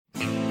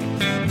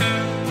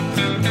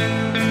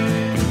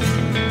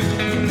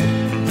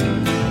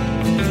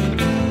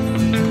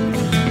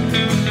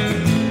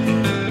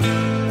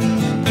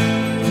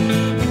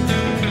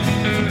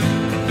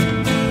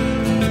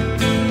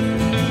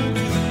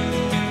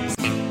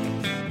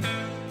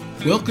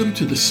Welcome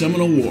to the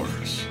Seminole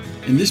Wars.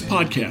 In this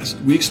podcast,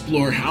 we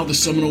explore how the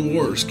Seminole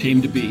Wars came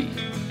to be,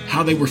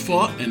 how they were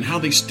fought, and how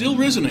they still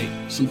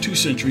resonate some 2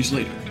 centuries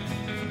later.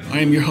 I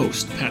am your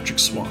host, Patrick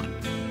Swan,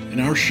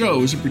 and our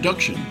show is a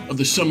production of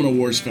the Seminole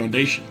Wars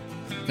Foundation,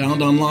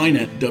 found online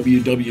at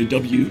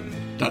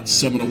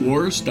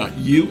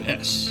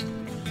www.seminolewars.us.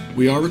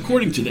 We are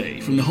recording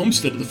today from the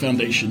homestead of the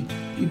Foundation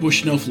in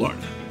Bushnell,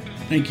 Florida.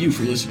 Thank you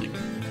for listening.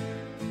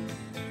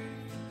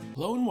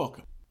 Hello and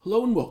welcome.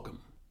 Hello and welcome.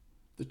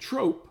 The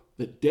trope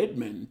that dead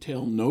men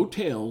tell no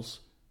tales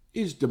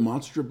is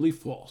demonstrably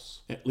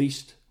false, at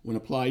least when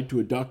applied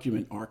to a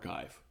document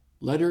archive.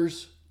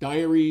 Letters,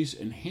 diaries,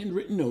 and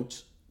handwritten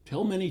notes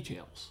tell many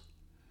tales.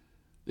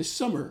 This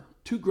summer,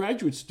 2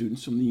 graduate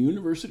students from the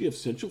University of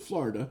Central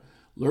Florida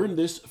learned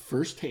this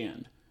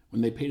firsthand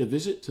when they paid a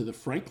visit to the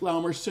Frank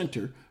Laumer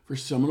Center for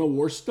Seminole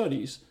War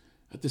Studies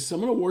at the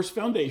Seminole Wars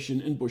Foundation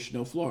in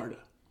Bushnell, Florida.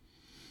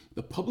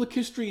 The public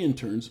history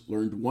interns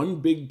learned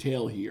one big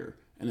tale here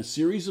and a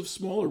series of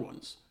smaller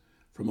ones,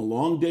 from a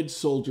long-dead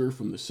soldier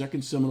from the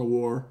Second Seminole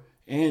War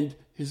and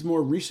his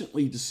more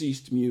recently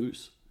deceased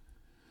muse.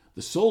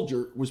 The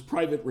soldier was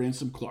Private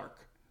Ransom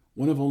Clark,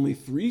 one of only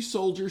 3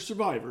 soldier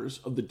survivors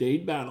of the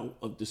Dade Battle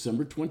of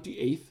December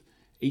 28,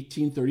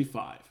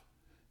 1835.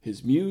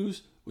 His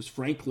muse was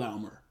Frank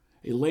Laumer,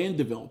 a land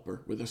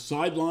developer with a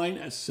sideline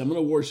as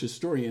Seminole Wars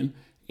historian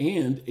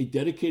and a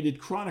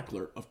dedicated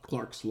chronicler of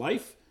Clark's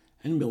life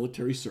and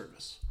military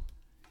service.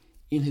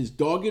 In his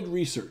dogged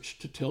research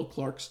to tell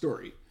Clark's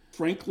story,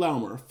 Frank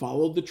Laumer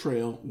followed the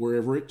trail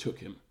wherever it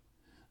took him.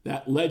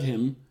 That led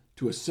him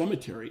to a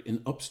cemetery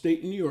in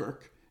upstate New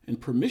York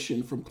and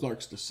permission from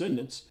Clark's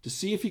descendants to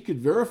see if he could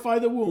verify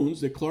the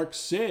wounds that Clark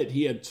said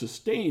he had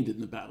sustained in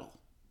the battle.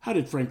 How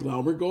did Frank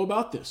Laumer go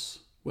about this?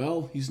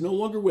 Well, he's no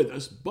longer with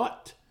us,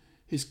 but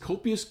his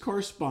copious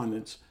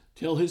correspondence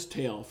tell his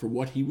tale for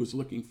what he was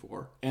looking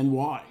for and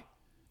why.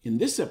 In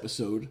this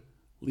episode,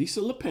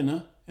 Lisa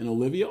LaPena and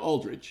Olivia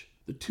Aldridge,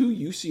 the 2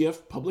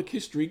 UCF public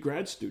history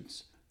grad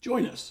students,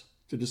 join us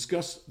to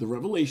discuss the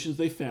revelations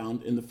they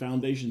found in the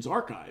Foundation's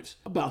archives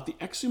about the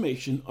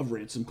exhumation of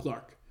Ransom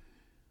Clark.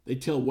 They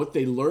tell what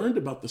they learned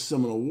about the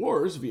Seminole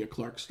Wars via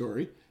Clark's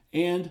story,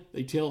 and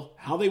they tell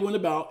how they went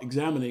about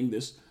examining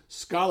this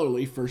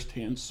scholarly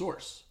first-hand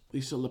source.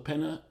 Lisa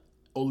LaPena,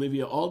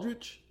 Olivia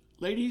Aldridge,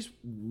 ladies,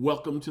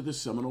 welcome to the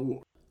Seminole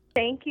War.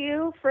 Thank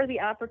you for the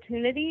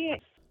opportunity.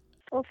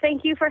 Well,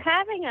 thank you for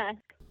having us.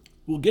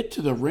 We'll get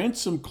to the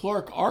Ransom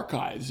Clark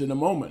archives in a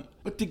moment,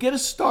 but to get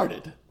us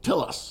started, tell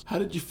us, how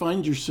did you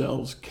find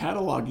yourselves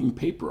cataloging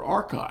paper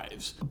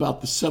archives about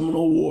the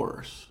Seminole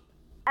Wars?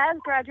 As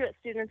graduate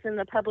students in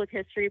the public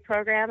history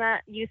program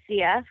at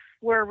UCF,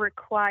 we're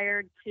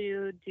required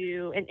to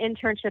do an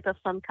internship of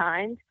some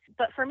kind.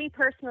 But for me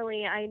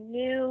personally, I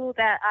knew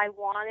that I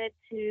wanted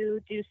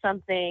to do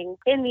something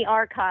in the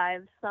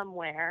archives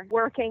somewhere,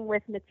 working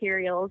with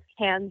materials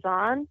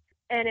hands-on.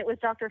 And it was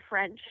Dr.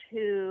 French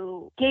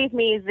who gave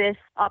me this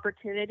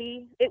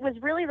opportunity. It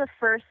was really the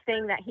first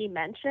thing that he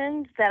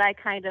mentioned that I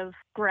kind of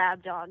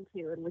grabbed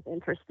onto and was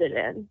interested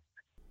in.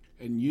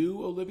 And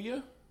you,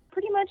 Olivia?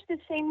 Pretty much the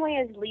same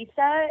way as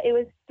Lisa. It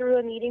was through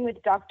a meeting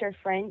with Dr.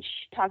 French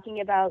talking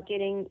about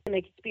getting some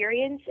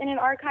experience in an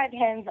archive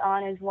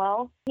hands-on as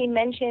well. He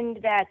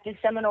mentioned that the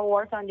Seminole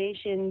War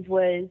Foundation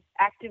was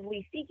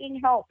actively seeking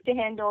help to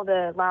handle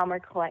the Laumer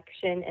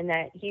collection and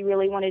that he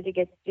really wanted to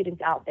get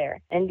students out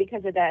there. And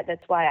because of that,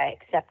 that's why I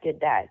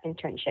accepted that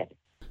internship.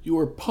 You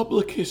are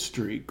public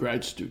history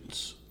grad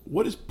students.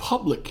 What is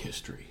public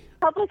history?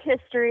 Public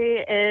history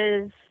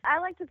is, I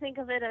like to think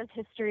of it as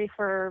history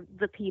for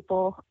the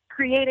people,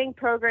 creating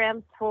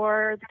programs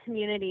for the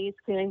communities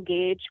to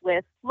engage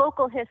with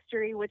local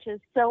history, which is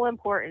so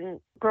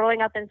important.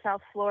 Growing up in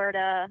South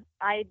Florida,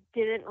 I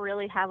didn't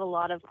really have a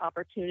lot of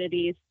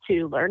opportunities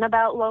to learn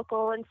about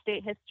local and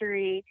state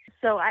history.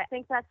 So I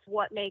think that's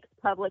what makes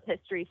public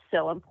history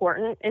so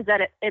important, is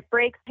that it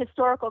breaks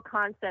historical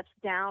concepts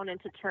down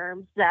into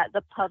terms that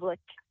the public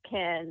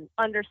can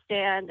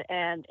understand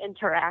and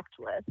interact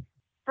with.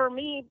 For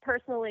me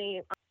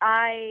personally,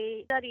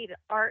 I studied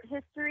art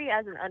history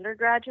as an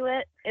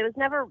undergraduate. It was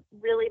never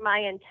really my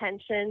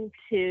intention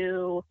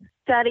to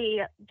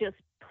study just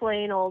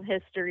plain old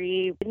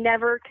history.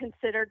 Never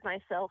considered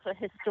myself a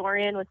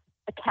historian with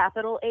a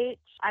capital H.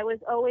 I was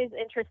always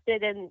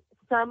interested in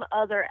some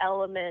other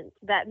element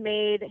that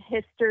made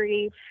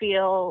history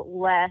feel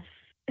less,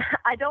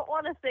 I don't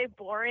want to say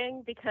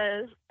boring,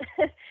 because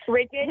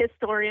rigid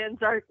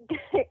historians are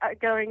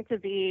going to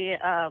be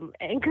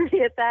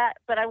angry at that,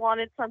 but I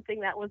wanted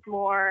something that was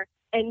more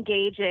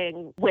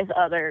engaging with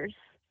others.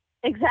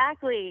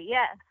 Exactly,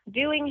 yes.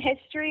 Doing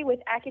history with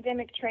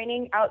academic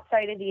training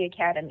outside of the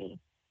academy.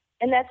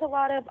 And that's a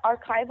lot of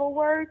archival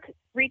work,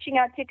 reaching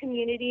out to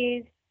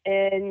communities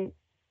and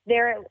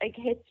their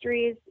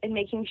histories and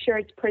making sure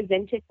it's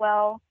presented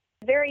well.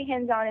 Very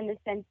hands-on in the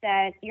sense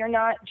that you're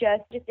not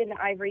just in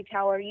the ivory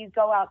tower. You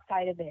go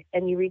outside of it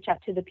and you reach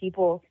out to the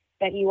people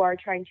that you are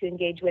trying to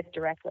engage with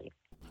directly.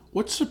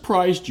 What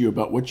surprised you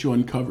about what you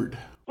uncovered?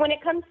 When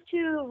it comes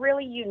to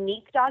really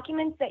unique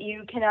documents that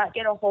you cannot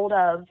get a hold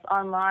of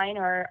online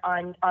or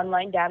on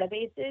online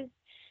databases,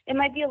 it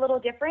might be a little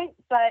different,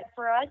 but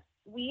for us,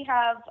 we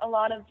have a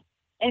lot of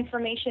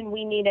information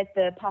we need at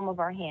the palm of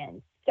our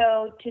hands.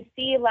 So to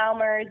see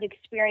Laumer's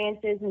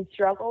experiences and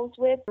struggles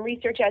with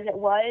research as it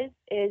was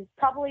is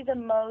probably the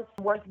most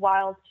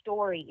worthwhile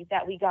story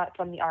that we got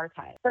from the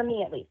archive, for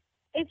me at least.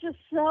 It's just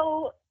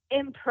so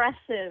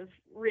impressive,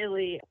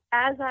 really.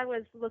 As I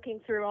was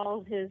looking through all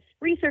of his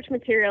research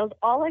materials,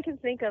 all I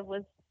could think of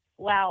was,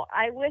 wow,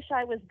 I wish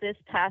I was this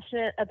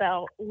passionate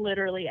about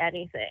literally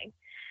anything.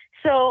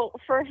 So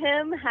for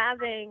him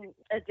having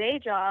a day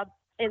job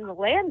in the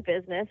land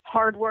business,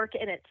 hard work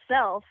in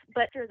itself,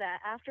 but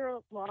after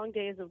long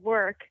days of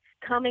work,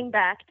 coming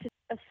back to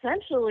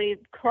essentially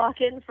clock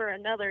in for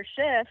another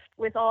shift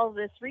with all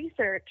this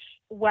research,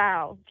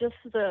 wow, just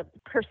the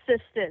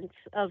persistence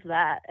of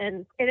that.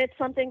 And it's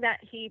something that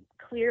he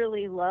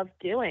clearly loved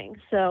doing.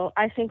 So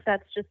I think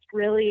that's just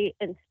really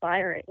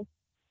inspiring.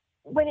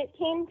 When it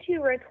came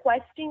to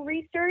requesting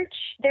research,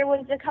 there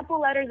was a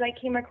couple letters I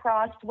came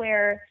across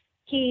where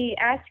he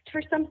asked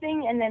for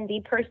something and then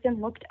the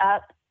person looked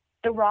up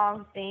the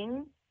wrong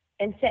thing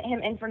and sent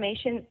him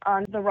information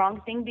on the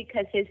wrong thing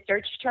because his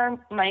search term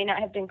might not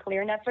have been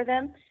clear enough for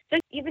them. So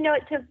even though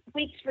it took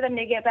weeks for them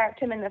to get back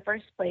to him in the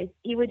first place,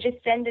 he would just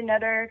send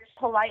another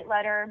polite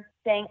letter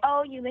saying,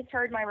 oh, you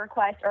misheard my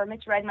request or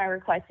misread my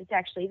request. It's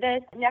actually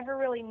this. Never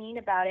really mean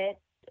about it.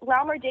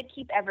 Laumer did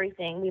keep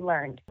everything, we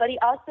learned, but he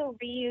also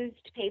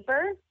reused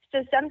paper.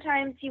 So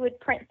sometimes he would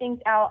print things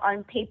out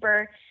on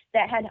paper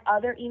that had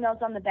other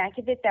emails on the back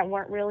of it that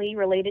weren't really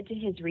related to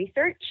his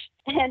research.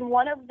 And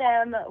one of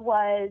them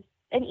was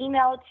an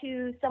email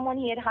to someone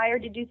he had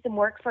hired to do some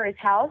work for his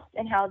house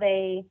and how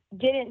they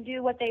didn't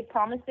do what they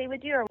promised they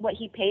would do or what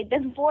he paid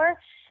them for.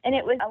 And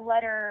it was a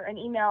letter, an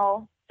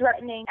email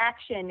threatening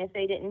action if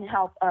they didn't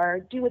help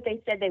or do what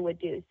they said they would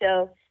do.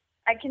 So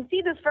I can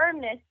see the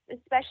firmness,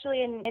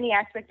 especially in any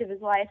aspect of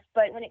his life,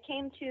 but when it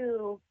came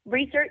to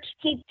research,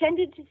 he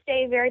tended to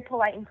stay very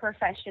polite and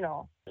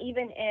professional,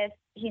 even if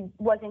he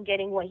wasn't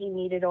getting what he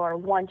needed or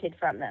wanted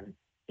from them.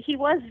 He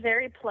was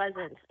very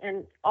pleasant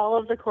in all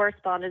of the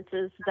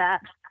correspondences that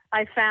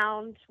I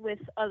found with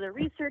other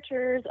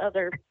researchers,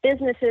 other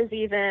businesses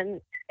even,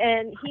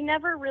 and he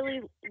never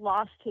really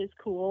lost his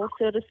cool,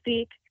 so to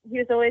speak. He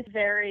was always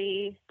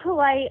very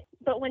polite,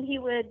 but when he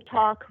would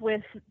talk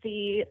with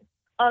the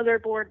other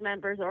board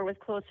members or with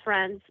close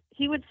friends,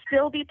 he would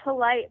still be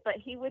polite, but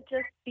he would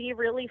just be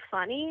really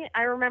funny.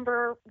 I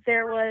remember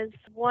there was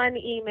one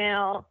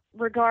email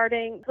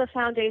regarding the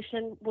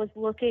foundation was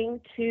looking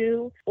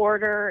to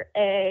order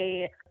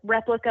a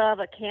replica of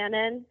a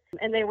cannon,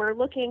 and they were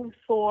looking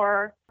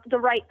for the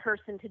right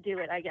person to do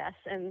it, I guess.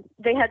 And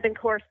they had been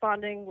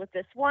corresponding with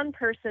this one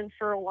person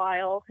for a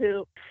while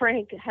who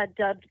Frank had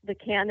dubbed the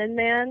Cannon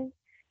Man.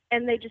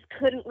 And they just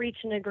couldn't reach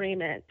an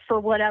agreement for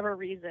whatever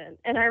reason.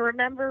 And I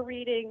remember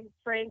reading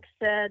Frank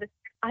said,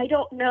 I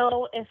don't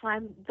know if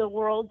I'm the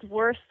world's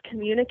worst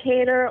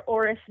communicator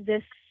or if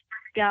this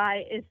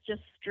guy is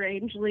just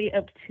strangely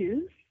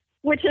obtuse,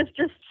 which is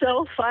just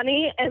so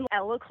funny and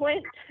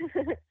eloquent.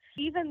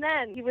 Even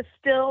then, he was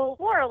still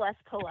more or less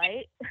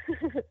polite.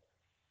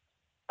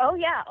 Oh,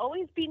 yeah,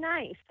 always be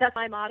nice. That's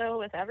my motto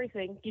with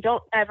everything. You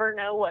don't ever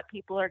know what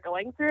people are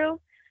going through,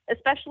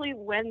 especially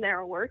when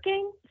they're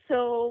working.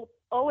 So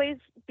always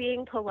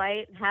being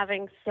polite,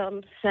 having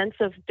some sense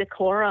of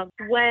decorum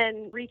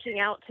when reaching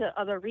out to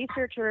other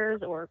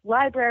researchers or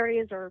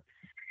libraries or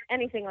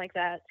anything like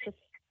that. Just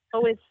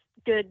always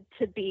good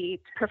to be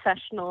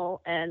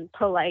professional and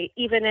polite,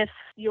 even if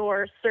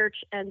your search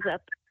ends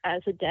up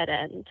as a dead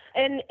end.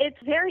 And it's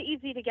very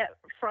easy to get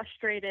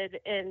frustrated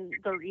in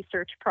the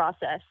research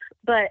process,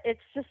 but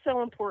it's just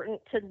so important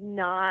to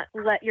not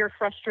let your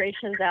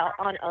frustrations out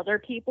on other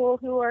people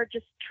who are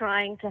just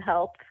trying to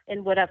help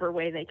in whatever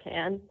way they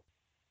can.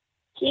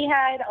 He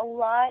had a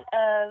lot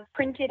of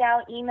printed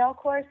out email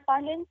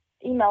correspondence,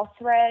 email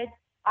threads.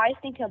 I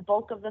think a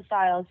bulk of the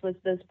files was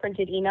those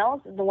printed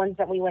emails, the ones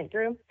that we went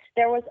through.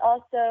 There was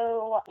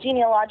also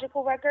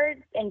genealogical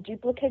records and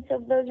duplicates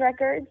of those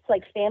records,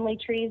 like family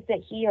trees that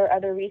he or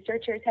other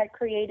researchers had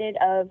created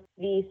of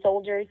the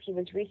soldiers he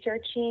was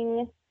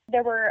researching.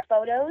 There were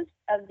photos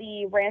of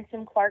the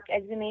Ransom Clark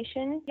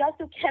exhumation. He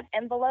also kept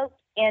envelopes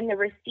and the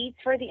receipts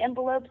for the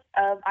envelopes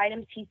of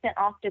items he sent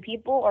off to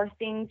people or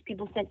things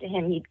people sent to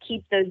him. He'd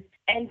keep those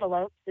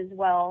envelopes as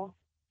well.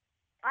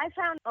 I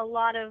found a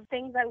lot of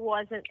things I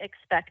wasn't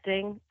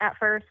expecting at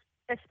first.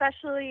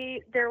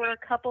 Especially, there were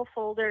a couple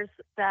folders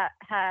that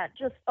had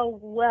just a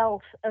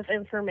wealth of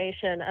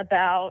information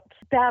about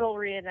battle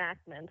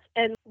reenactments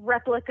and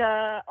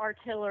replica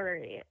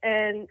artillery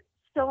and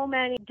so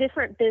many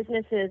different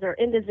businesses or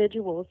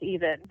individuals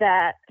even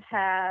that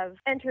have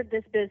entered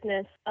this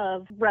business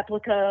of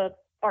replica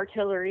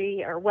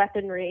artillery or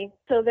weaponry.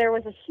 So there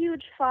was a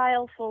huge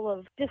file full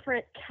of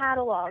different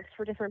catalogs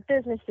for different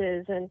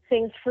businesses and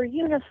things for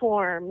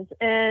uniforms,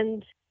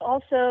 and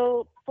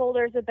also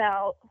folders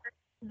about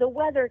the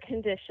weather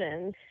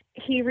conditions.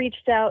 He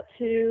reached out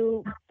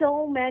to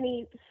so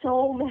many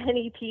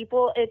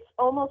people. It's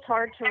almost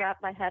hard to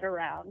wrap my head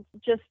around.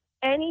 Just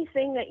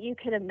anything that you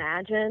can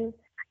imagine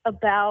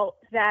about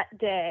that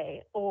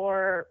day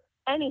or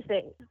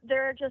anything.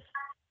 There are just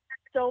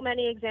so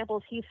many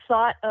examples. He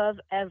thought of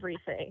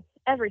everything.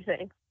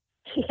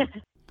 Yeah.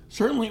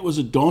 Certainly it was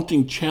a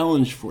daunting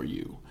challenge for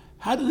you.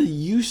 How did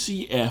the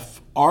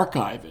UCF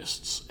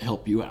archivists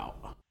help you out?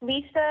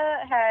 Lisa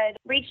had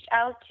reached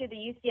out to the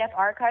UCF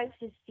archives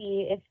to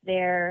see if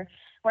there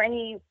were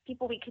any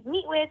people we could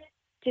meet with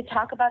to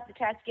talk about the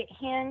task at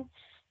hand,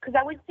 because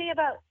I would say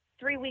about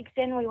 3 weeks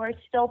in, we were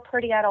still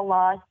pretty at a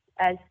loss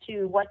as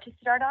to what to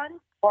start on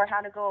or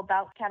how to go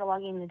about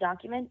cataloging the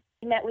document.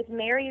 We met with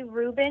Mary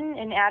Rubin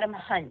and Adam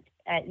Hunt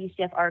at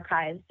UCF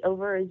Archives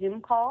over a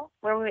Zoom call,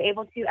 where we were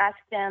able to ask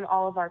them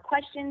all of our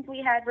questions we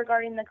had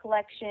regarding the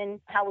collection,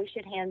 how we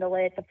should handle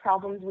it, the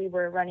problems we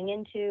were running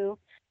into.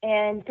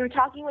 And through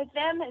talking with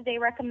them, they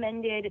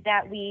recommended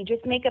that we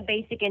just make a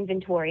basic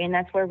inventory, and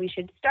that's where we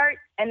should start,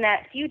 and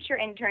that future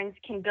interns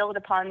can build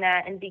upon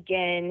that and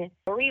begin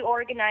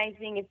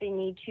reorganizing if they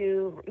need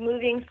to,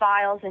 moving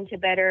files into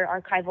better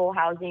archival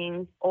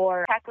housings,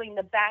 or tackling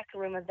the back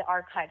room of the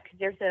archive, because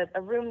there's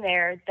a room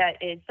there that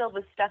is filled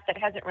with stuff that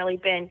hasn't really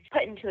been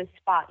put into a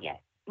spot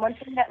yet. Once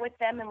we met with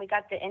them and we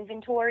got the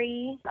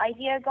inventory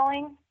idea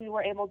going, we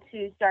were able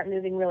to start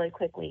moving really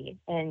quickly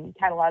and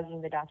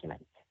cataloging the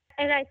documents.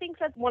 And I think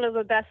that's one of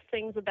the best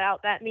things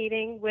about that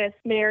meeting with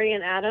Mary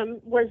and Adam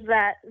was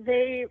that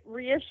they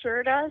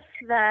reassured us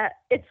that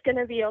it's going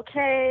to be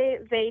okay.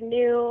 They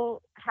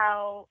knew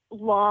how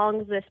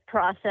long this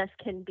process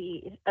can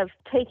be of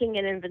taking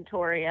an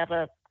inventory of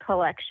a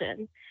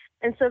collection.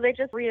 And so they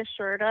just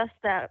reassured us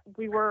that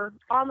we were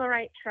on the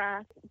right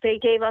track. They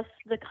gave us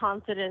the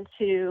confidence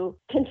to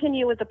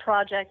continue with the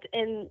project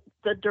in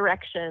the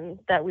direction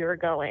that we were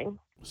going.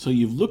 So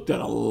you've looked at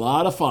a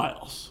lot of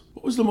files.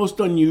 What was the most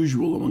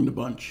unusual among the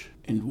bunch,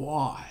 and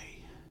why?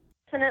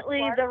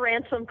 Definitely the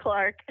Ransom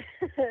Clark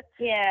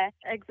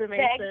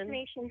exhumation. The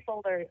exhumation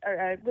folder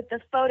with the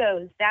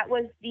photos. That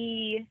was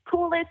the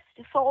coolest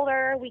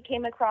folder we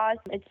came across.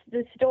 It's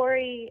the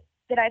story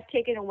that I've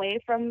taken away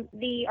from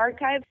the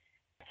archive.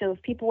 So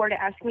if people were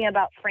to ask me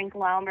about Frank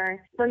Laumer,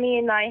 for me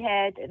in my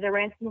head, the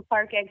Ransom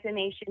Clark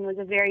exhumation was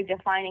a very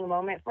defining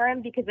moment for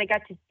him because I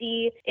got to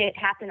see it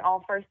happen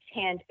all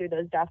firsthand through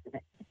those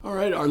documents. All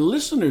right, our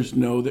listeners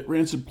know that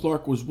Ransom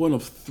Clark was one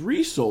of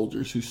 3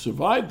 soldiers who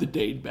survived the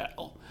Dade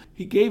Battle.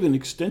 He gave an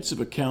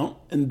extensive account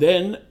and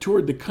then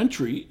toured the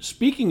country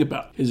speaking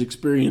about his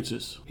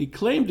experiences. He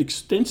claimed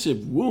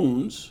extensive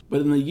wounds, but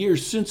in the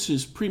years since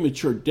his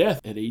premature death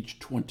at age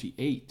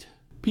 28,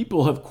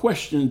 people have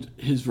questioned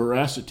his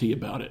veracity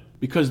about it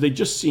because they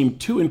just seem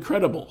too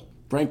incredible.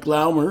 Frank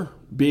Laumer,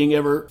 being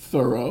ever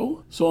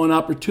thorough, saw an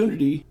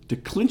opportunity to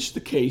clinch the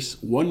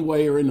case one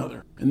way or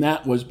another, and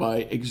that was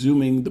by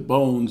exhuming the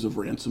bones of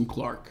Ransom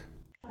Clark.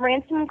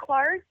 Ransom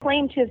Clark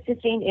claimed to have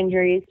sustained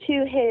injuries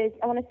to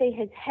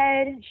his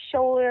head,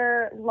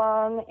 shoulder,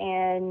 lung,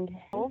 and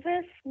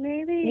pelvis,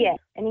 maybe? Yes,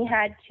 and he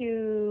had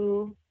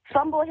to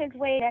fumble his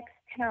way next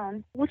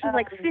town. Which is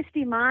like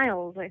 50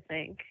 miles, I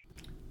think.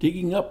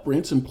 Digging up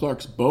Ransom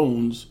Clark's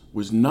bones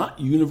was not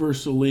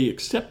universally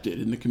accepted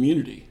in the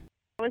community.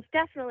 It was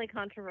definitely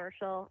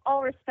controversial.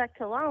 All respect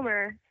to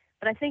Laumer,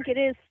 but I think it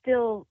is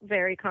still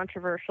very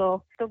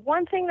controversial. The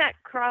one thing that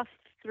crossed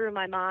through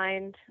my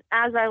mind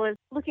as I was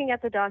looking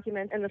at the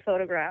document and the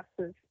photographs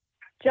is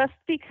just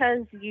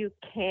because you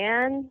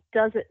can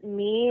doesn't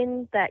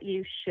mean that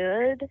you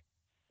should.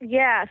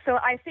 Yeah, so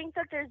I think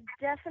that there's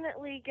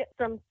definitely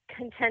some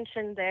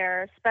contention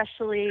there,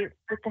 especially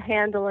with the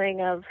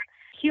handling of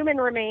human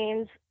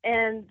remains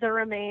and the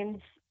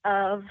remains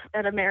of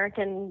an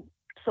American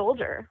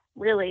soldier,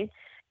 really.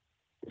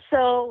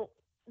 So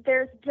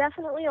there's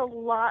definitely a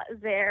lot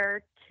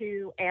there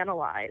to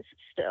analyze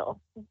still.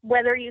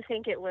 Whether you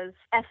think it was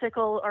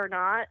ethical or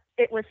not,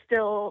 it was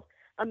still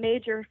a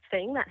major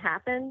thing that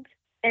happened.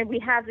 And we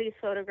have these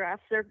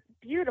photographs. They're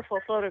beautiful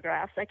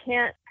photographs. I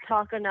can't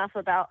talk enough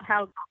about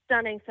how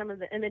stunning some of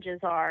the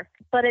images are,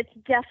 but it's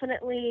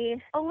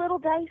definitely a little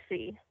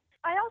dicey.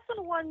 I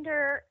also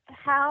wonder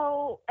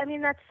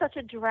that's such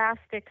a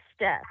drastic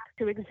step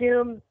to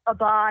exhume a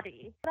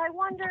body. But I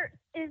wonder,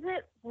 is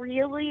it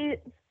really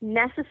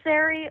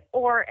necessary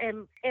or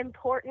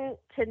important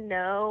to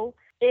know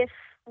if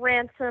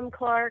Ransom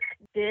Clark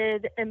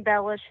did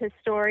embellish his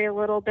story a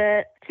little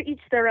bit? To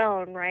each their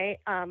own, right?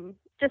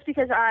 Just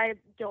because I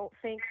don't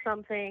think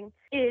something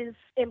is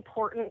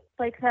important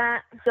like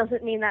that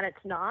doesn't mean that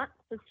it's not.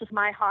 It's just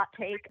my hot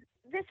take.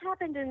 This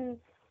happened in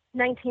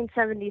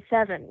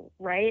 1977,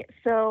 right?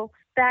 So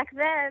back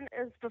then,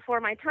 it was before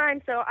my time,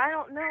 so I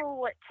don't know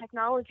what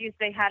technologies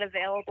they had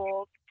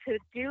available to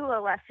do a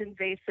less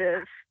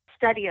invasive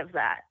study of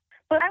that.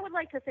 But I would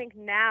like to think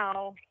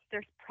now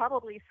there's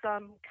probably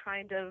some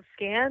kind of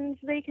scans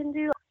they can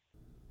do.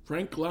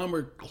 Frank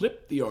Laumer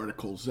clipped the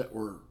articles that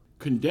were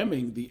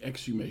condemning the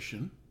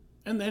exhumation,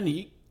 and then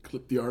he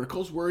clipped the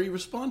articles where he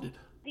responded.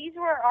 These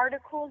were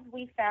articles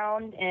we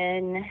found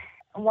in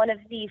one of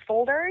the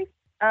folders,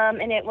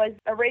 and it was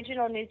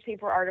original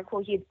newspaper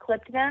article. He had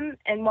clipped them,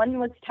 and one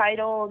was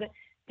titled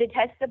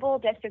Detestable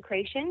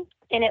Desecration,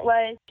 and it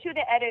was to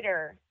the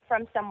editor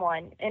from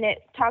someone, and it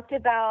talked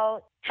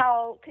about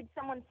how could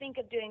someone think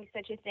of doing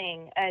such a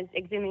thing as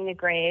exhuming the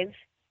grave,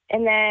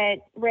 and that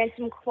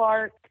Ransom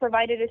Clark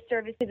provided a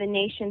service to the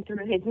nation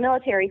through his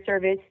military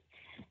service,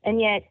 and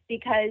yet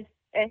because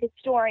a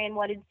historian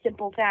wanted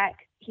simple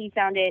facts, he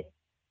found it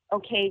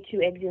okay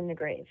to exhume the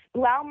grave.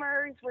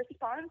 Laumer's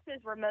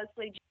responses were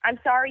mostly, I'm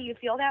sorry you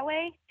feel that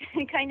way,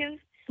 kind of,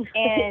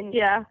 and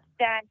yeah.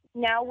 that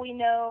now we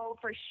know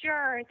for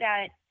sure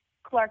that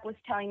Clark was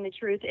telling the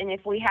truth, and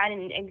if we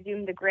hadn't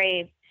exhumed the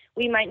grave,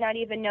 we might not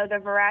even know the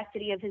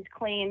veracity of his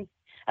claims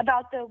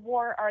about the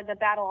war or the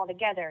battle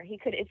altogether. He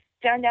could have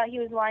found out he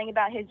was lying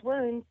about his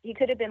wounds. He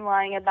could have been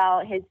lying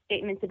about his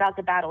statements about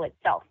the battle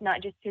itself,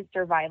 not just his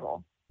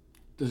survival.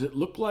 Does it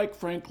look like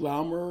Frank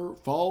Laumer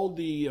followed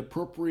the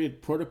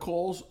appropriate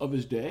protocols of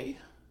his day?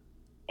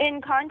 In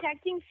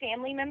contacting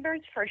family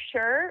members, for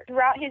sure.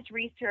 Throughout his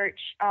research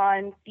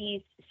on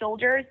these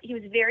soldiers, he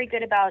was very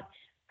good about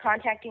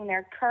contacting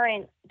their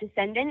current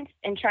descendants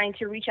and trying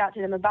to reach out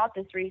to them about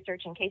this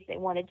research in case they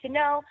wanted to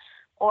know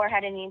or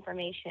had any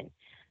information.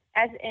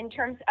 As in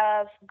terms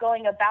of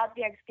going about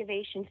the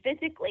excavation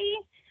physically,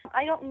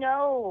 I don't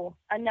know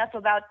enough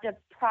about the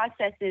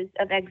processes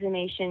of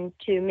exhumation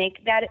to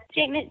make that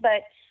statement,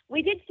 but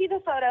we did see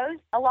the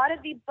photos. A lot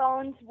of the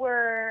bones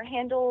were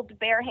handled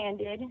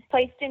barehanded,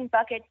 placed in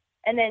buckets,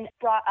 and then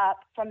brought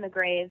up from the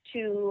grave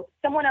to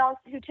someone else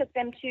who took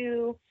them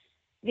to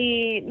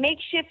the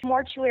makeshift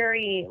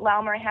mortuary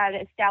Laumer had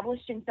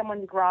established in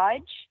someone's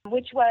garage,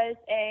 which was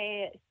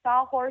a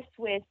sawhorse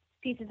with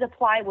pieces of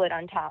plywood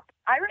on top.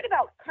 I read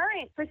about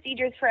current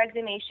procedures for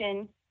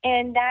exhumation,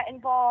 and that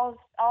involves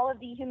all of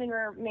the human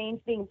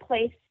remains being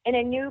placed in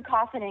a new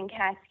coffin and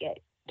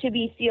casket to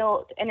be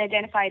sealed and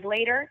identified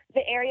later.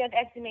 The area of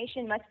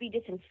exhumation must be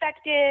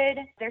disinfected.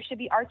 There should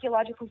be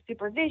archaeological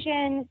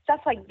supervision, stuff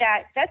like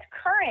that. That's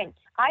current.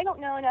 I don't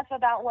know enough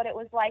about what it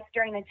was like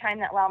during the time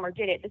that Laumer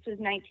did it. This was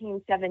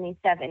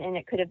 1977, and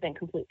it could have been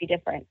completely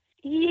different.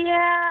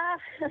 Yeah,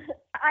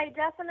 I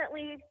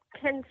definitely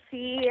can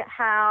see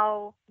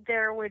how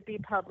there would be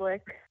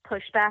public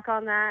pushback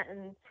on that,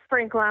 and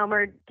Frank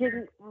Laumer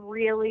didn't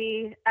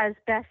really, as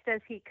best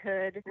as he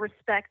could,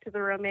 respect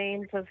the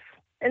remains of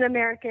an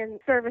American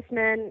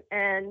serviceman,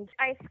 and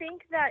I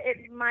think that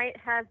it might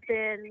have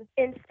been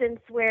an instance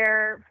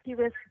where he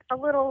was a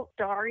little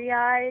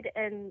starry-eyed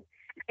and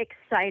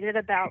excited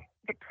about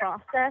the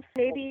process,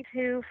 maybe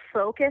too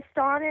focused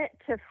on it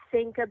to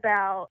think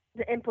about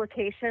the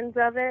implications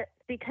of it,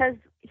 because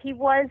he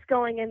was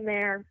going in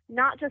there,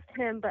 not just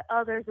him, but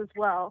others as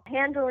well,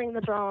 handling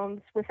the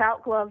bones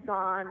without gloves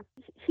on.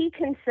 He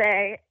can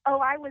say, oh,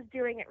 I was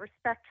doing it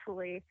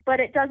respectfully, but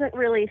it doesn't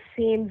really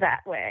seem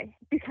that way,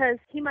 because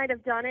he might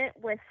have done it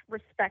with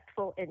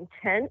respectful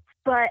intent,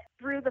 but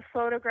through the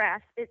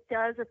photographs, it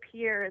does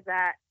appear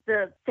that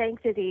the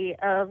sanctity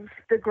of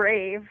the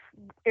grave,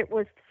 it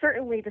was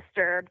certainly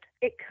disturbed.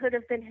 It could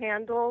have been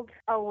handled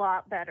a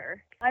lot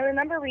better. I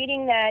remember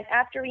reading that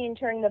after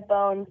reinterring the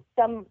bones,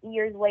 some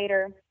years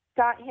later,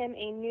 got him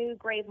a new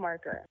grave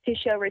marker to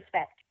show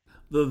respect.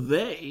 The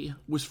they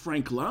was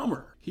Frank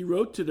Laumer. He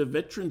wrote to the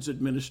Veterans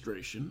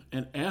Administration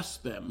and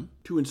asked them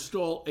to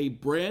install a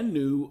brand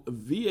new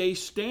VA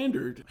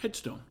standard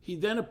headstone. He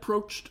then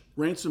approached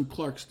Ransom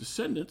Clark's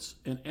descendants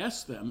and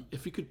asked them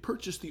if he could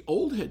purchase the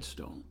old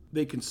headstone.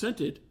 They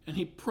consented, and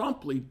he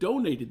promptly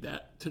donated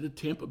that to the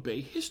Tampa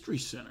Bay History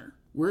Center,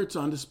 where it's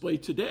on display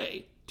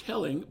today,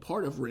 telling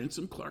part of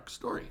Ransom Clark's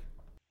story.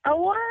 Oh,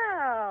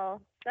 wow.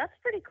 That's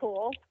pretty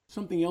cool.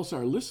 Something else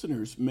our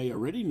listeners may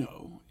already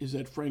know is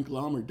that Frank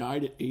Laumer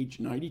died at age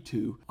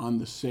 92 on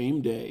the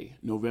same day,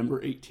 November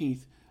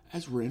 18th,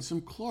 as Ransom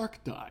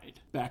Clark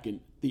died back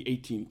in the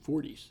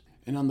 1840s.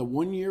 And on the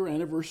one-year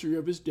anniversary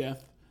of his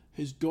death,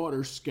 his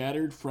daughter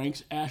scattered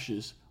Frank's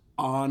ashes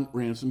on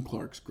Ransom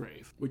Clark's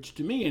grave, which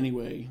to me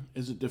anyway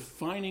is a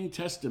defining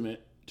testament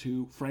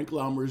to Frank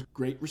Laumer's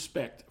great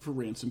respect for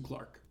Ransom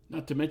Clark.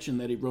 Not to mention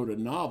that he wrote a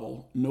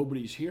novel,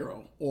 Nobody's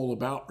Hero, all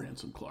about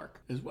Ransom Clark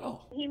as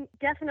well. He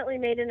definitely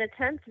made an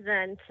attempt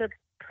then to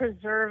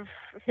preserve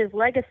his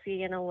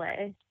legacy in a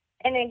way.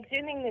 In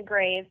exhuming the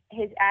grave,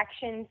 his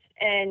actions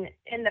and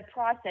the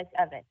process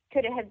of it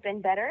could have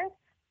been better,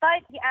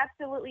 but he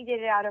absolutely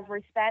did it out of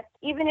respect.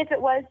 Even if it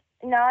was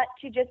not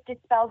to just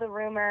dispel the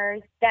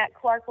rumors that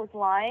Clark was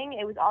lying,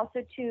 it was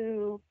also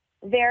to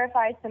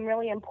verify some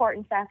really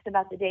important facts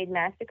about the Dade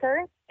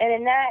Massacre. And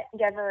in that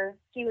endeavor,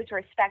 he was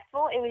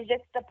respectful. It was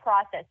just the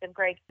process of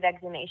grave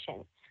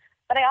exhumation.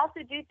 But I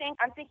also do think,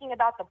 I'm thinking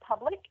about the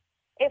public.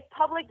 If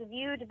public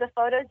viewed the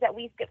photos that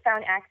we've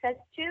found access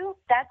to,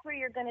 that's where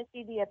you're going to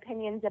see the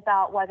opinions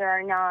about whether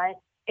or not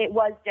it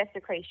was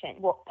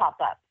desecration will pop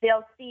up.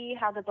 They'll see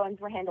how the bones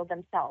were handled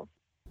themselves.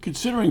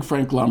 Considering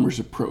Frank Laumer's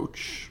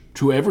approach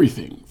to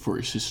everything for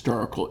his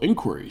historical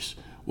inquiries,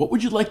 what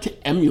would you like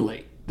to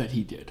emulate that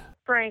he did?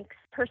 Frank's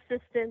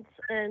persistence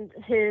and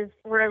his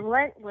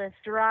relentless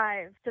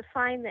drive to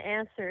find the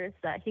answers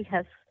that he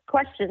has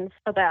questions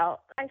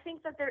about. I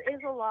think that there is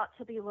a lot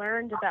to be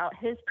learned about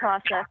his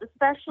process,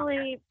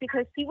 especially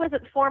because he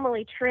wasn't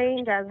formally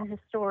trained as a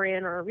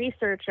historian or a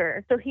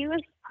researcher. So he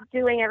was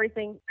doing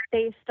everything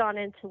based on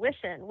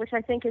intuition, which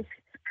I think is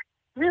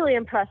really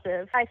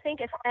impressive. I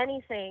think, if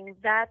anything,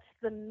 that's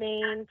the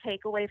main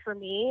takeaway for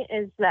me,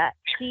 is that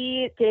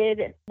he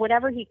did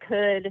whatever he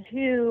could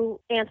to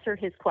answer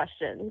his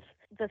questions.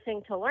 The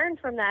thing to learn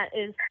from that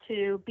is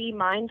to be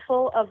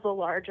mindful of the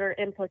larger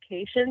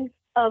implications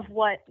of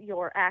what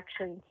your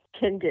actions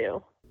can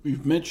do.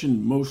 We've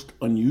mentioned most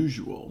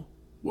unusual.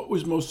 What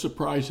was most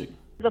surprising?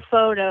 The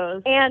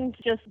photos and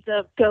just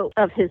the scope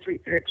of his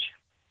research.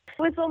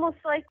 It was almost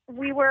like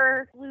we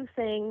were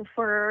sleuthing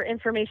for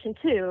information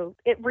too.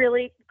 It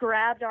really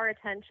grabbed our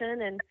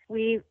attention, and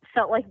we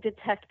felt like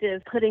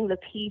detectives putting the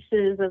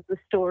pieces of the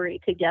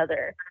story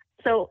together.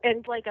 So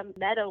in like a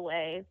meta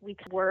way, we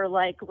were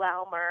like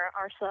Laumer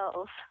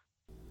ourselves.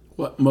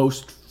 What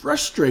most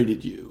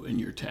frustrated you in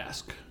your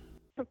task?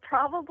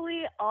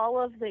 Probably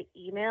all of the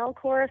email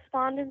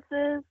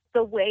correspondences,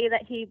 the way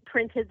that he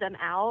printed them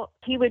out.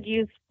 He would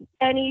use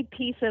any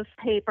piece of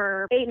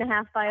paper,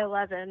 8.5 by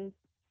 11,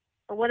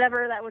 or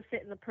whatever that would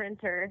fit in the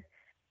printer,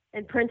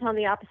 and print on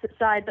the opposite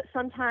side. But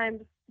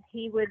sometimes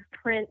he would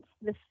print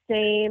the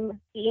same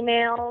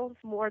emails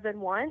more than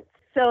once.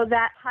 So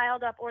that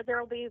piled up, or there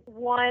will be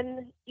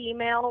one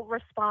email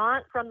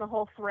response from the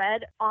whole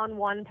thread on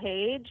one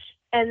page.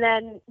 And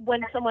then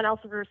when someone else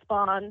would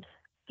respond,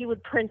 he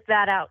would print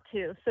that out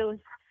too.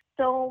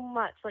 So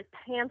much like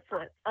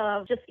pamphlets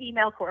of just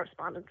email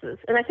correspondences.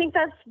 And I think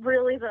that's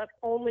really the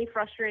only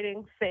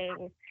frustrating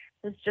thing,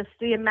 is just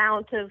the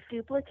amount of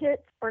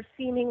duplicates or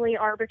seemingly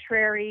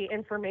arbitrary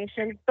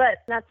information. But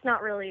that's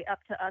not really up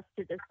to us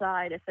to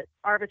decide if it's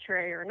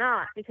arbitrary or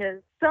not,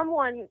 because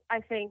someone, I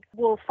think,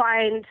 will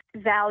find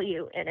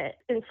value in it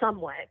in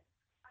some way.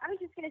 I was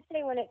just going to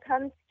say, when it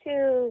comes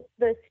to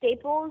the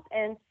staples,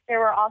 and there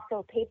were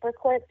also paper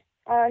clips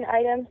on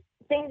items,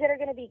 things that are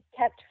going to be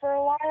kept for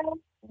a while,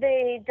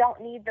 they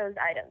don't need those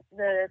items.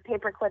 The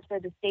paper clips or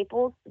the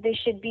staples, they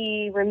should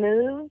be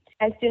removed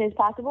as soon as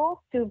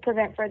possible to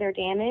prevent further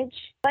damage.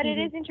 But It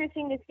is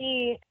interesting to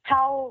see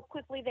how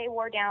quickly they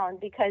wore down,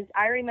 because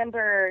I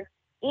remember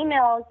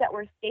emails that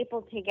were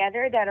stapled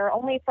together that are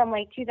only from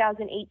like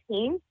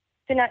 2018,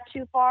 so not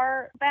too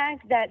far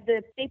back, that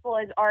the staple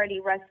is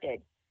already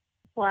rusted.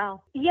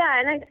 Wow. Yeah,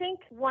 and I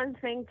think one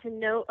thing to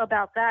note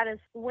about that is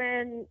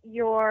when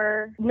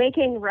you're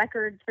making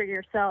records for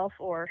yourself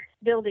or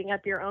building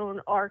up your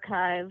own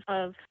archive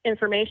of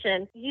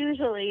information,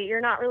 usually you're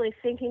not really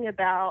thinking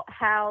about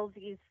how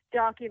these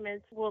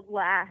documents will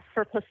last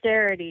for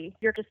posterity.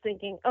 You're just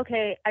thinking,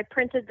 okay, I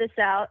printed this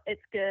out,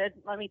 it's good,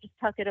 let me just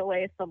tuck it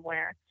away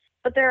somewhere.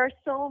 But there are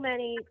so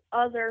many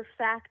other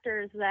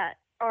factors that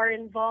are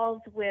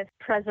involved with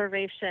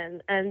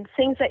preservation and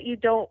things that you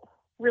don't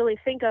really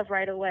think of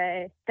right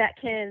away that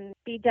can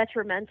be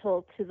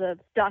detrimental to the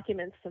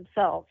documents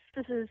themselves.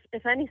 This is,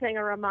 if anything,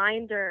 a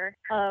reminder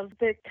of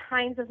the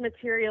kinds of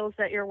materials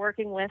that you're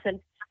working with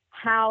and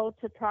how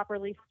to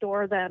properly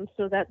store them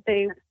so that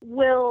they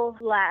will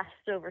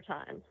last over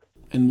time.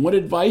 And what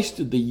advice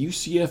did the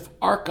UCF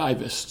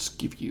archivists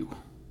give you?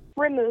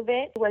 Remove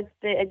it was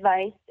the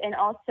advice, and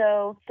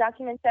also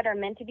documents that are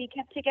meant to be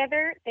kept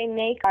together, they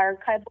make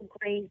archival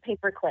grade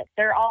paper clips.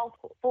 They're all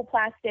full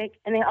plastic,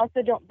 and they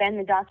also don't bend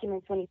the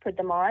documents when you put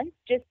them on.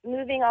 Just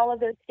moving all of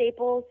those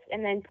staples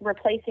and then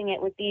replacing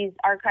it with these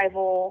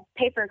archival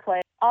paper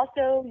clips.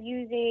 Also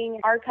using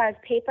archive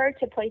paper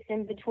to place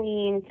in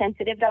between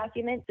sensitive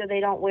documents so they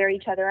don't wear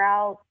each other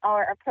out,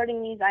 or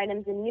putting these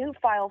items in new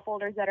file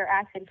folders that are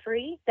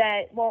acid-free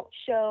that won't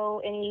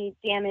show any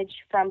damage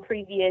from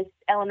previous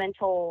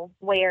elemental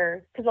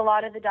wear. Because a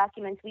lot of the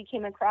documents we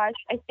came across,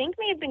 I think,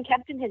 may have been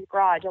kept in his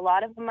garage. A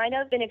lot of them might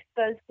have been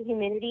exposed to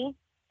humidity.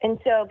 And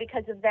so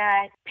because of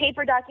that,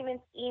 paper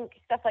documents, ink,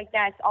 stuff like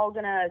that's all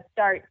going to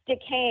start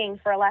decaying,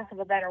 for lack of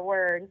a better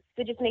word.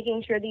 So just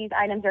making sure these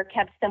items are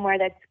kept somewhere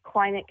that's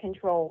climate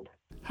controlled.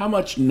 How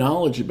much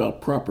knowledge about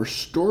proper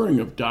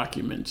storing of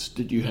documents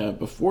did you have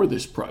before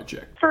this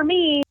project? For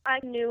me, I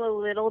knew a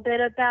little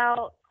bit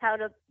about how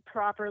to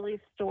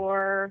properly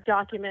store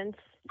documents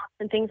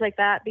and things like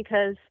that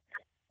because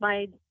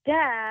my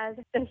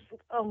dad is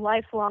a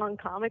lifelong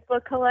comic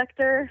book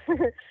collector,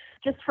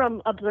 just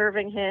from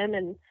observing him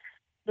and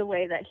the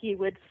way that he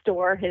would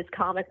store his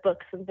comic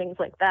books and things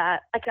like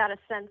that. I got a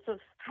sense of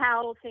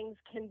how things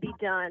can be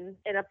done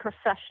in a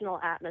professional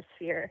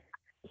atmosphere.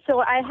 So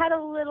I had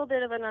a little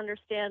bit of an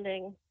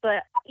understanding,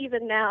 but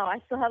even now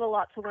I still have a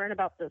lot to learn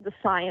about the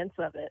science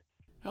of it.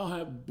 How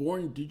have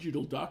Born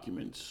Digital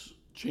documents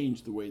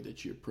changed the way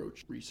that you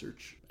approach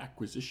research,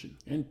 acquisition,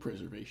 and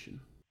preservation?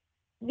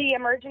 The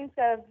emergence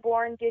of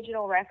born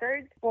digital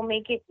records will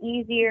make it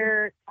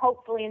easier,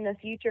 hopefully in the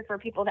future, for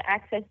people to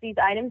access these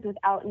items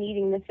without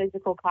needing the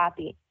physical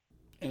copy.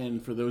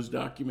 And for those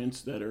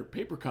documents that are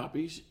paper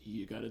copies,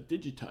 you got to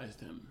digitize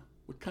them.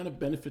 What kind of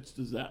benefits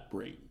does that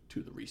bring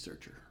to the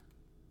researcher?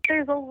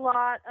 There's a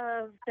lot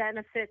of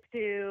benefits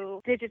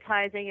to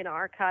digitizing an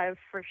archive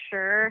for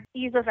sure.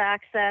 Ease of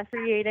access,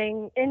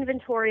 creating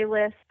inventory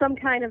lists, some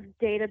kind of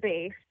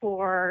database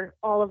for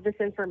all of this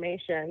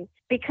information.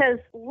 Because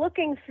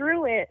looking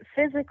through it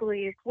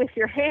physically with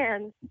your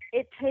hands,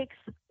 it takes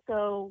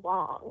so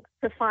long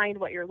to find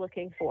what you're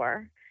looking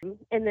for.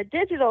 In the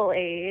digital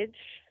age,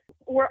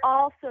 we're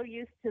all so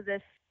used to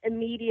this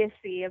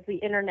immediacy of the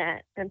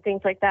internet and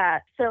things like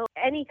that. So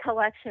any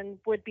collection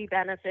would be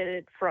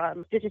benefited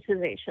from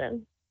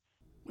digitization.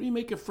 What do you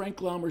make of Frank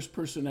Laumer's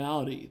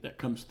personality that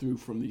comes through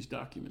from these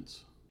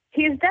documents?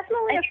 He's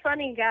definitely a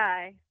funny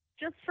guy.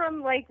 Just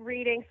from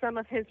reading some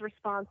of his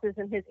responses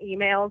in his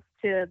emails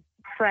to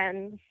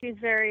friends, he's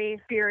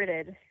very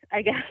spirited,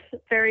 I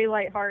guess, very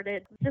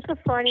lighthearted. Just a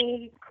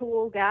funny,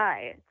 cool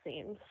guy, it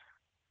seems.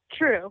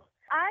 True.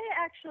 I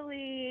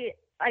actually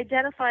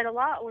identified a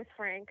lot with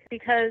Frank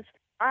because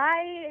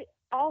I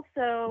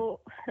also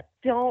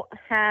don't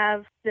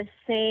have the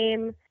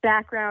same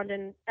background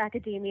in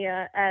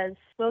academia as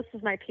most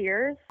of my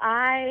peers.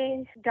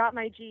 I got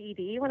my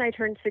GED when I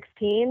turned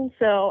 16,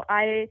 so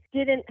I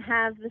didn't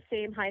have the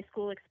same high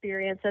school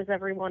experience as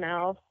everyone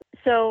else.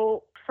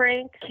 So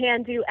Frank's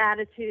can-do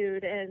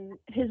attitude and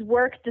his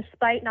work,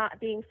 despite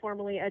not being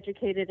formally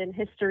educated in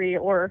history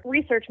or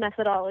research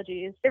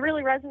methodologies, it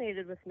really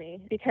resonated with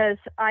me because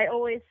I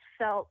always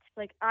felt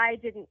like I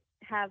didn't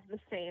have the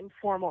same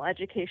formal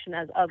education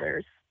as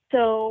others.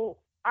 So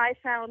I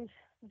found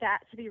that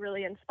to be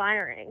really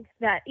inspiring,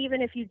 that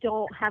even if you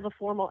don't have a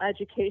formal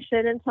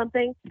education in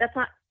something, that's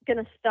not going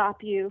to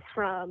stop you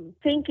from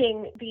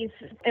thinking these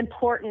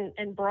important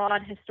and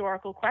broad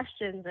historical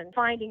questions and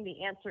finding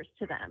the answers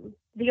to them.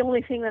 The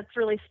only thing that's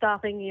really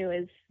stopping you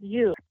is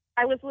you.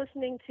 I was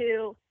listening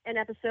to an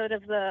episode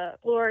of the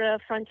Florida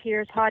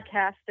Frontiers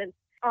podcast, and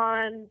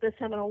on the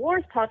Seminole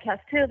Wars podcast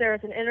too, there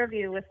was an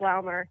interview with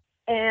Laumer.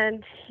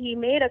 And he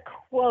made a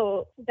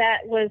quote that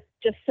was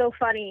just so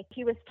funny.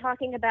 He was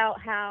talking about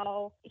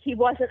how he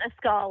wasn't a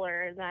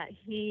scholar and that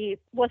he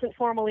wasn't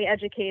formally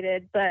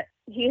educated, but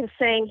he was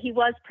saying he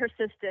was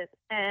persistent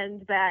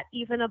and that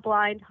even a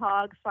blind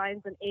hog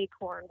finds an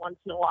acorn once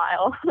in a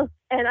while.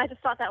 And I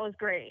just thought that was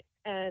great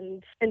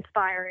and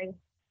inspiring.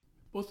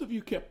 Both of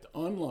you kept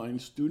online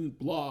student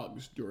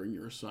blogs during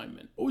your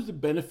assignment. What was the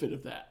benefit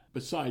of that,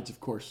 besides,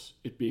 of course,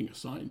 it being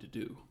assigned to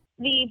do?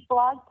 The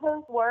blog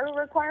posts were a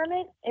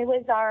requirement. It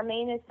was our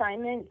main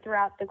assignment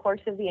throughout the course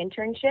of the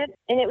internship,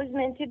 and it was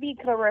meant to be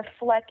a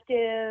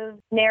reflective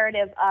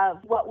narrative of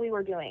what we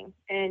were doing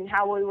and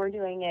how we were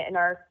doing it and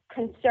our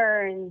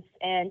concerns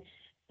and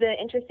the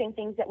interesting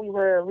things that we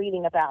were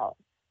reading about.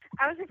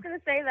 I was just going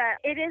to say that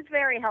it is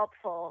very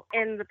helpful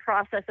in the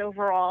process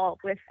overall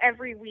with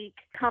every week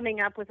coming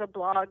up with a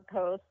blog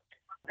post,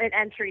 an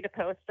entry to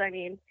post,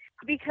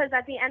 because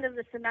at the end of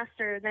the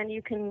semester, then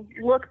you can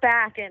look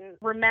back and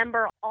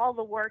remember all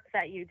the work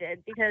that you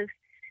did. Because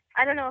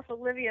I don't know if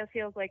Olivia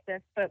feels like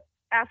this, but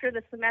after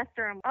the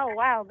semester, oh,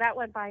 wow, that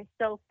went by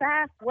so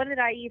fast. What did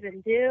I even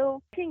do?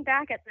 Looking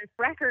back at this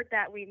record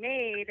that we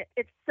made,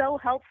 it's so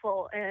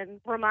helpful in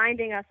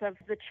reminding us of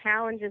the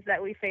challenges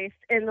that we faced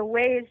and the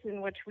ways in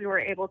which we were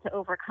able to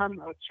overcome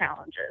those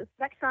challenges.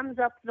 That sums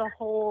up the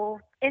whole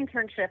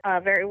internship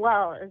very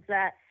well, is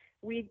that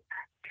we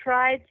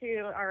tried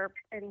to,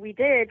 and we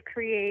did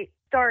create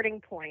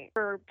starting point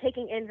for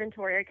taking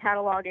inventory or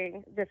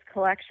cataloging this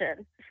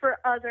collection for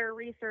other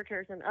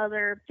researchers and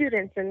other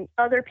students and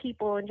other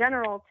people in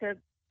general to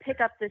pick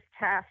up this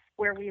task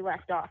where we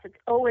left off. It's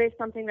always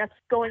something that's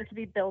going to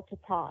be built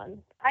upon.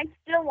 I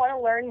still want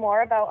to learn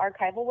more about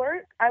archival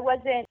work. I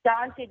wasn't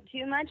daunted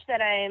too much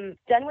that I'm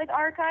done with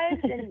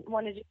archives and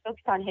wanted to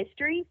focus on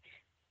history.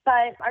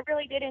 But I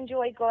really did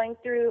enjoy going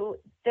through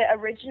the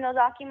original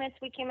documents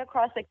we came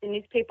across, like the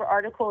newspaper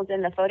articles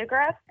and the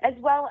photographs, as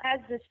well as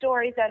the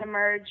stories that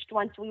emerged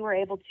once we were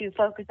able to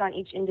focus on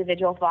each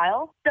individual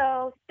file.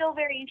 So still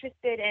very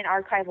interested in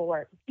archival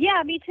work.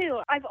 Yeah, me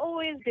too. I've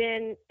always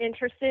been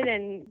interested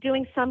in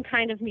doing some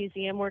kind of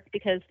museum work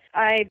because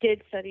I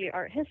did study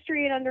art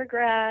history in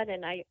undergrad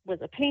and I was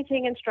a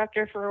painting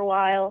instructor for a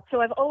while.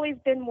 So I've always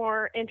been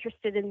more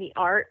interested in the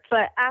art.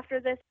 But after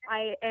this,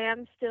 I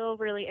am still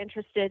really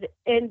interested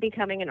in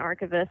becoming an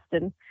archivist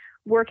and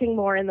working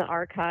more in the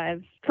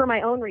archives for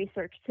my own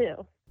research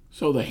too.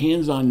 So the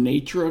hands-on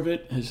nature of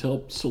it has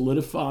helped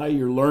solidify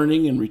your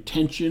learning and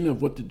retention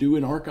of what to do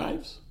in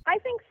archives? I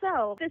think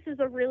so. This is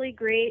a really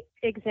great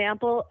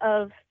example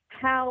of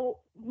how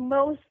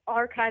most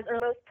archives or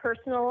most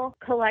personal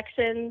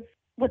collections,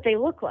 what they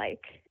look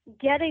like.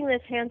 Getting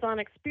this hands-on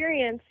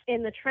experience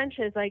in the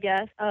trenches, I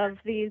guess, of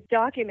these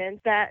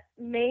documents that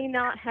may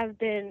not have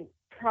been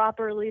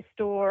properly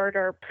stored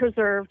or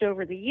preserved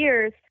over the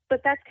years, but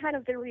that's kind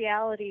of the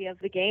reality of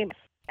the game.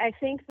 I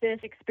think this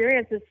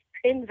experience is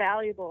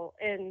invaluable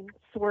in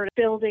sort of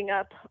building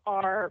up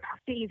our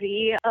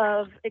CV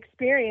of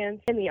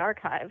experience in the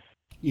archives.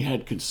 You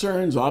had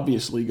concerns,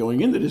 obviously,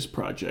 going into this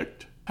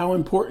project. How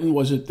important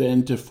was it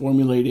then to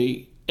formulate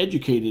a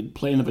educated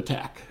plan of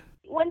attack?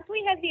 Once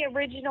we had the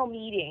original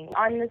meeting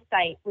on the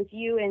site with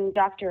you and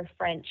Dr.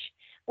 French,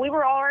 we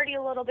were already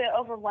a little bit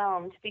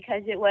overwhelmed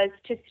because it was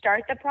to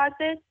start the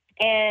process,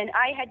 and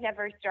I had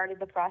never started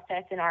the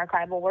process in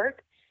archival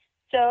work.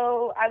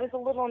 So I was a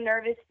little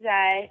nervous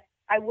that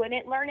I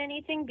wouldn't learn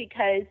anything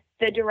because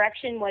the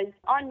direction was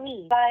on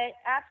me. But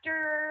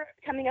after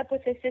coming up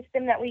with the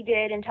system that we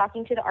did and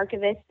talking to the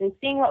archivists and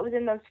seeing what was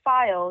in those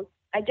files,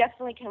 I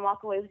definitely can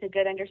walk away with a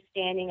good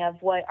understanding of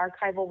what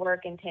archival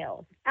work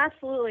entails.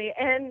 Absolutely.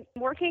 And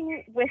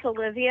working with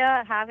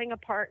Olivia, having a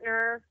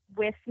partner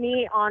with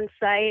me on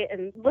site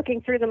and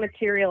looking through the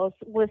materials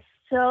was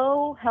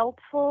so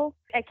helpful.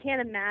 I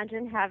can't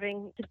imagine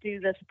having to do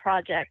this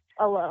project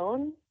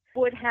alone.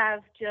 Would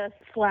have just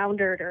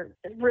floundered or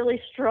really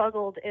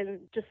struggled in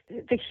just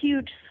the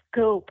huge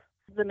scope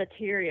of the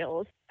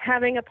materials.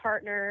 Having a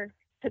partner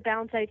to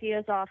bounce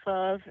ideas off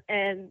of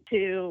and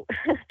to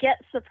get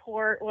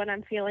support when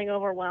I'm feeling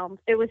overwhelmed,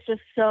 it was just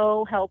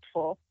so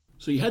helpful.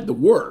 So you had the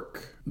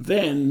work,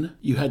 then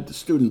you had the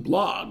student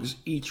blogs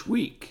each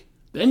week,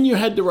 then you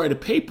had to write a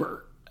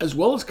paper, as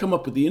well as come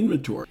up with the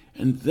inventory,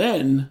 and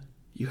then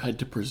you had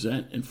to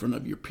present in front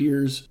of your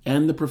peers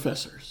and the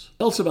professors.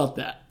 Tell us about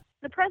that.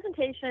 The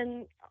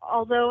presentation,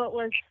 although it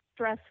was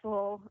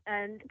stressful,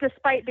 and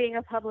despite being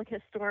a public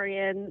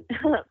historian,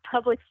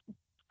 public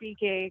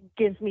speaking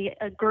gives me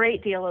a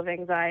great deal of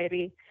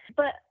anxiety.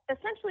 But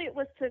essentially it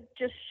was to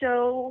just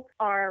show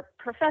our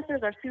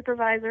professors, our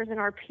supervisors, and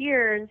our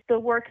peers the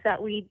work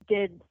that we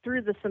did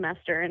through the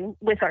semester and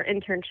with our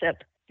internship.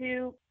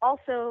 To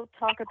also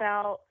talk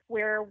about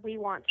where we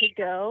want to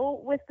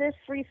go with this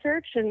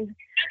research and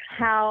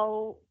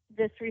how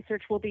this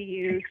research will be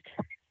used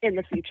in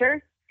the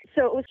future.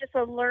 So it was just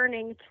a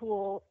learning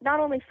tool, not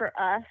only for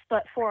us,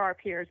 but for our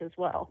peers as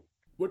well.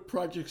 What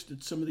projects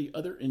did some of the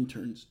other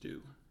interns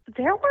do?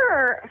 There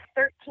were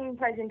 13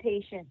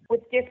 presentations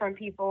with different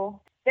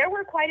people. There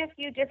were quite a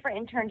few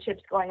different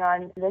internships going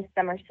on this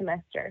summer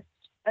semester.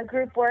 A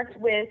group worked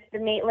with the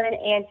Maitland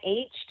and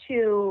H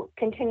to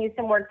continue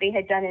some work they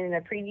had done in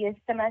the previous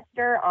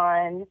semester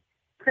on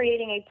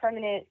creating a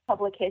permanent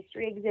public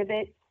history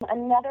exhibit.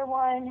 Another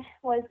one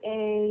was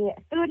a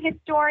food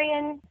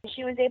historian.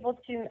 She was able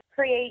to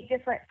create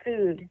different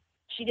food.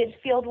 She did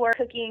field work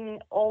cooking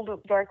old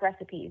historic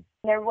recipes.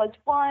 There was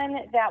one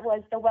that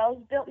was the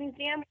Wells Built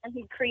Museum, and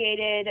he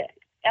created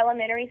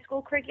elementary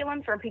school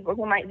curriculum for people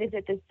who might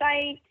visit the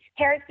site.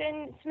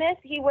 Harrison Smith,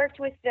 he worked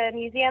with the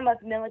Museum of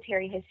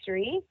Military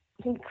History.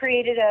 He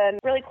created a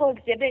really cool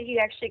exhibit. He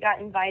actually got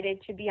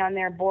invited to be on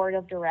their board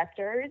of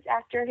directors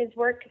after his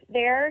work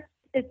there.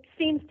 It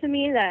seems to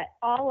me that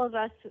all of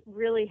us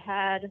really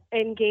had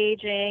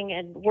engaging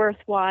and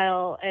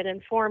worthwhile and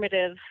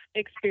informative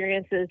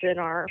experiences in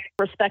our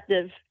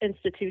respective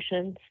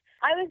institutions.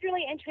 I was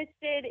really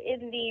interested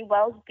in the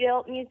Wells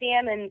Built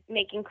Museum and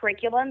making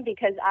curriculum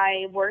because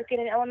I work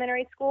in an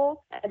elementary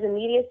school as a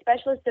media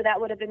specialist, so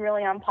that would have been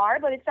really on par,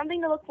 but it's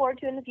something to look forward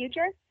to in the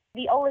future.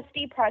 The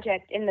OSD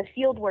project and the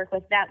field work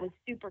with that was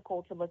super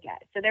cool to look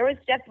at. So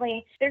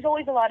there's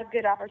always a lot of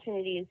good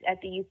opportunities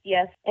at the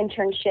UCF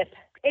internship.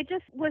 It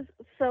just was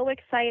so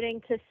exciting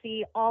to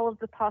see all of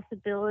the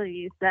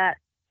possibilities that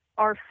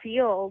our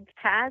field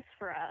has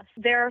for us.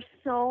 There are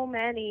so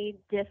many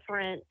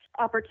different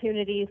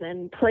opportunities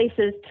and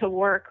places to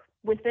work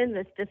within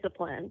this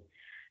discipline.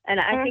 And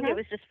I think it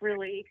was just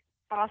really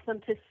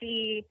awesome to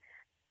see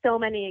so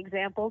many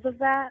examples of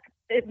that.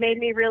 It made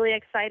me really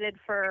excited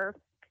for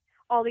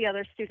all the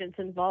other students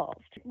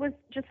involved. It was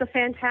just a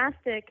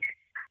fantastic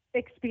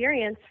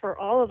experience for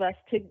all of us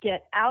to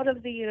get out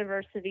of the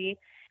university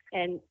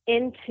and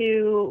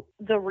into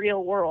the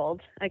real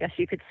world, I guess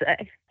you could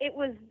say. It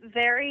was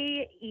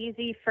very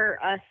easy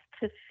for us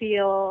to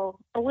feel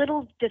a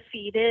little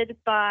defeated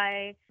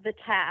by the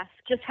task,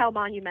 just how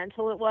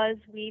monumental it was.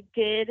 We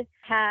did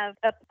have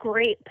a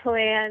great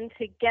plan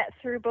to get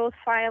through both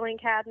filing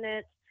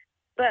cabinets,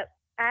 but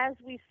as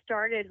we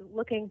started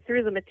looking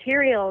through the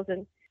materials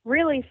and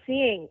really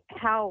seeing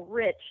how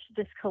rich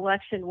this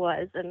collection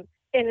was, and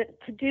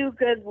to do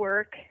good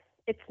work,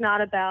 it's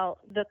not about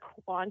the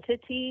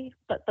quantity,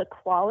 but the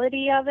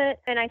quality of it.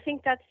 And I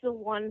think that's the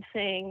one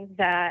thing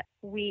that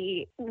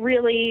we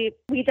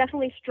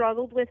definitely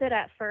struggled with it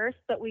at first,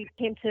 but we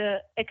came to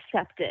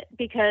accept it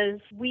because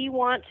we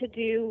want to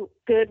do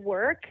good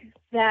work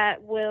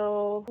that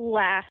will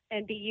last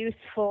and be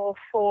useful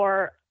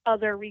for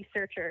other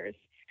researchers.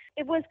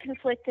 It was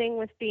conflicting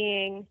with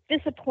being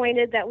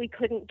disappointed that we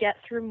couldn't get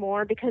through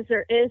more because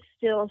there is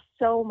still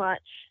so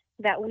much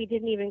that we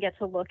didn't even get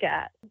to look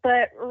at.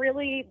 But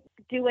really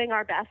doing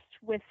our best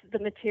with the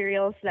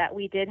materials that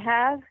we did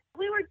have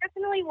We were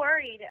definitely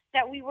worried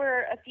that we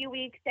were a few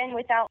weeks in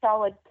without a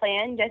solid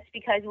plan just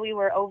because we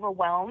were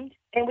overwhelmed.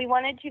 And we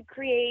wanted to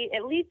create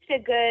at least a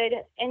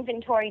good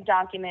inventory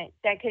document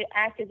that could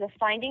act as a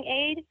finding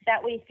aid.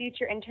 That way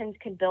future interns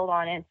could build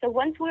on it. So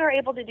once we were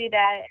able to do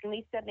that, and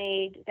Lisa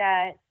made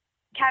that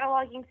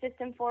cataloging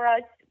system for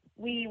us,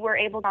 we were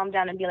able to calm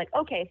down and be like,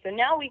 okay, so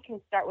now we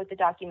can start with the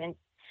documents.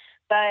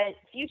 But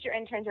future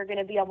interns are going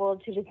to be able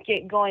to just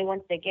get going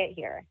once they get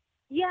here.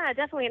 Yeah,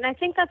 definitely. And I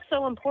think that's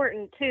so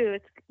important, too.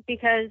 It's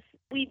because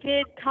we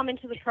did come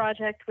into the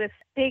project with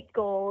big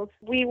goals.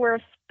 We were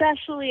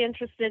especially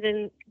interested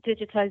in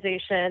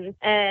digitization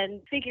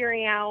and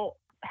figuring out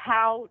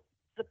how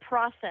the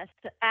process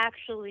to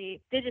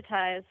actually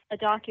digitize a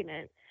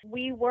document.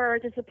 We were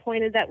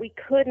disappointed that we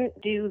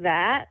couldn't do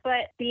that,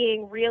 but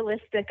being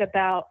realistic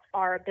about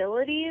our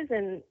abilities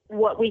and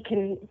what we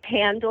can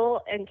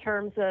handle in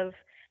terms of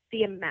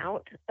the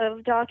amount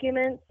of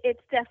documents, it's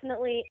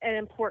definitely an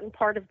important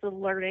part of the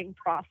learning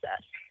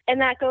process.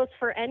 And that goes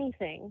for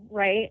anything,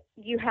 right?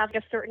 You have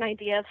a certain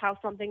idea of how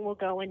something will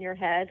go in your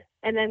head.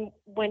 And then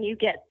when you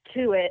get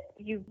to it,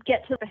 you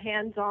get to the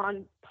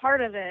hands-on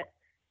part of it,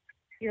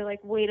 you're like,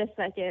 wait a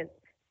second,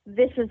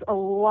 this is a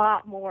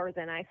lot more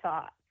than I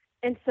thought.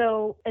 And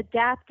so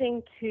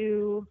adapting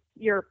to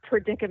your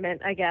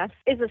predicament, I guess,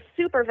 is a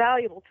super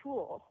valuable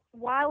tool.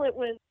 While it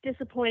was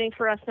disappointing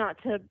for us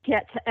not to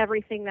get to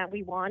everything that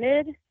we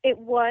wanted, it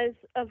was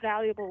a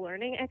valuable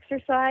learning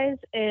exercise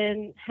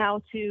in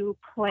how to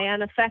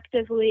plan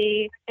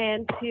effectively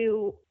and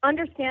to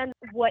understand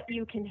what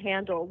you can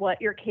handle,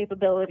 what your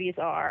capabilities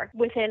are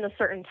within a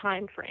certain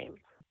time frame.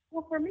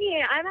 Well, for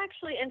me, I'm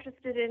actually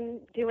interested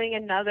in doing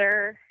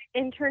another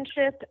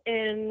internship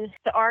in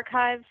the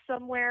archives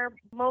somewhere,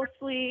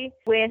 mostly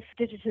with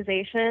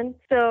digitization.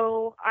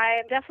 So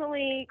I'm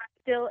definitely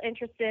still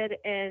interested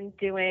in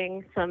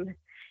doing some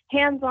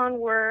hands-on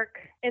work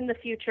in the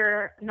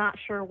future, not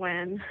sure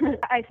when.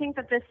 I think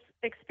that this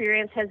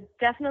experience has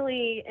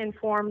definitely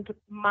informed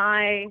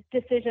my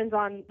decisions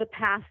on the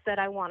path that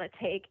I want to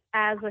take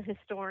as a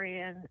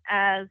historian,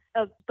 as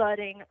a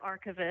budding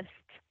archivist.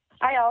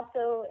 I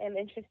also am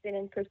interested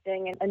in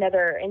pursuing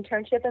another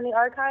internship in the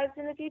archives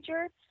in the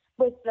future.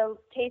 With the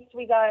taste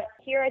we got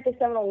here at the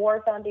Seminole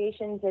War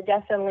Foundations, I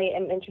definitely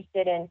am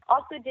interested in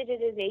also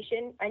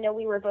digitization. I know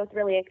we were both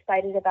really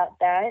excited about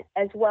that,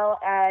 as well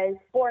as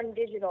Born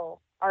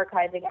Digital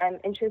archiving. I'm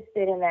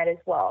interested in that as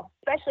well,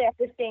 especially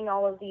after seeing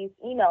all of these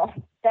emails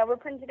that were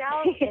printed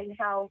out and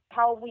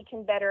how we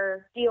can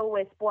better deal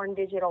with Born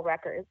Digital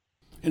records.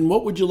 And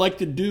what would you like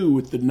to do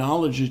with the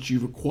knowledge that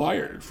you've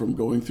acquired from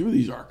going through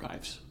these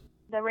archives?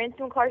 The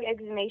Ransom Clark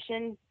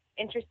exhumation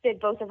interested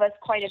both of us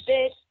quite a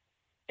bit.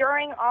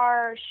 During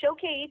our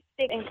showcase,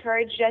 they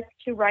encouraged us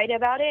to write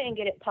about it and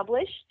get it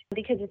published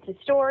because it's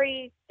a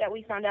story that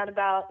we found out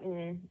about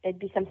and it'd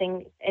be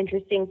something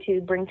interesting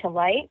to bring to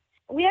light.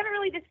 We haven't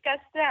really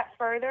discussed that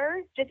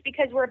further just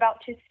because we're about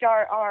to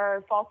start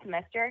our fall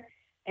semester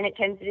and it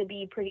tends to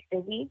be pretty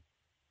busy.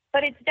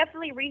 But it's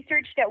definitely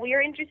research that we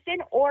are interested in,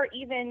 or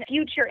even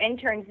future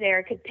interns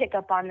there could pick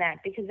up on that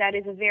because that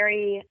is a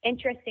very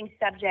interesting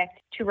subject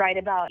to write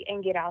about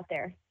and get out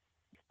there.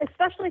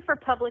 Especially for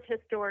public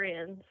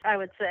historians, I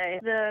would say.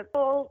 The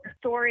whole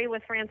story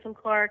with Ransom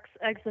Clark's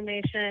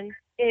exhumation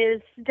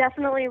is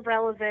definitely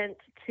relevant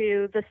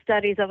to the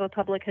studies of a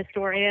public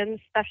historian,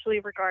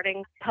 especially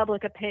regarding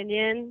public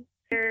opinion.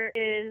 There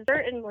is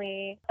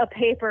certainly a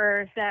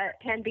paper that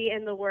can be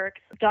in the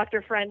works.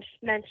 Dr. French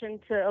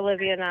mentioned to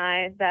Olivia and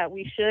I that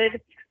we should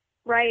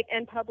write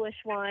and publish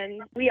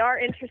one. We are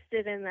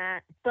interested in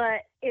that,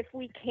 but if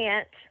we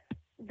can't,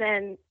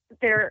 then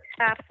there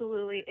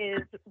absolutely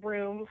is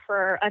room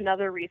for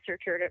another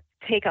researcher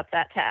to take up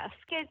that task.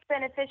 It's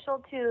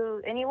beneficial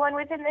to anyone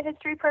within the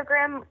history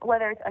program,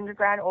 whether it's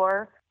undergrad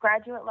or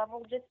graduate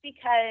level, just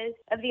because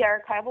of the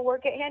archival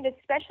work at hand,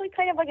 especially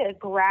kind of like a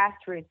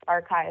grassroots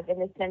archive in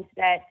the sense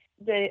that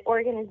the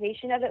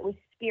organization of it was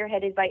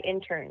spearheaded by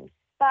interns.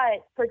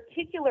 But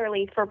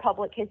particularly for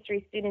public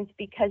history students,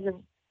 because of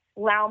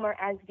Laumer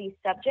as the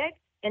subject,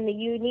 and the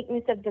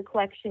uniqueness of the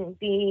collection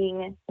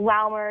being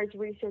Laumer's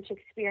research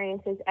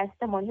experiences as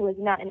someone who is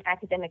not an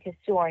academic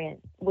historian,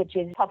 which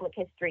is public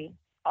history.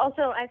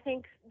 Also, I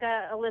think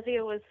that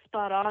Olivia was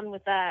spot on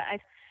with that.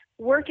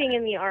 Working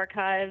in the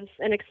archives,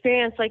 an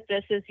experience like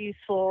this is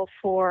useful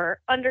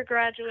for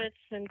undergraduates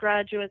and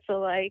graduates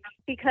alike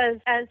because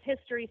as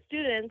history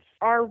students,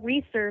 our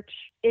research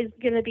is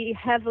going to be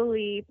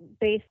heavily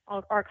based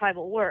on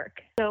archival work.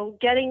 So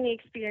getting the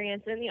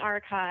experience in the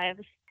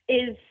archives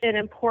is an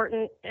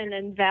important and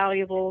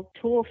invaluable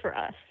tool for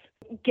us.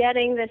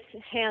 Getting this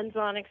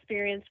hands-on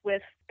experience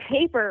with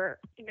paper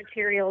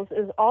materials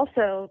is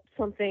also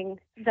something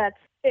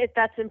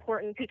that's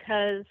important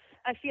because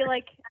I feel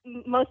like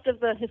most of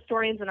the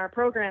historians in our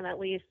program, at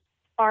least,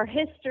 our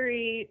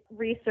history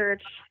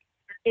research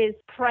is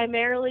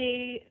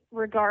primarily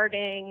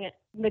regarding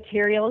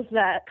materials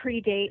that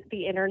predate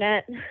the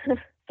internet.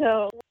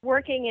 So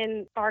working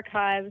in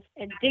archives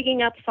and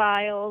digging up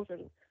files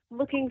and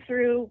looking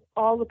through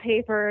all the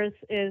papers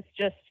is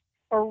just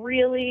a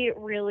really,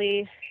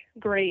 really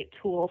great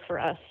tool for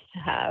us to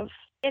have.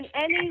 In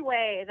any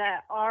way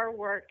that our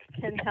work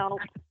can help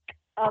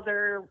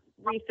other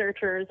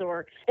researchers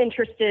or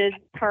interested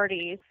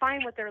parties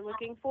find what they're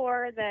looking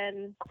for,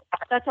 then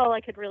that's all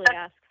I could really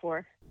ask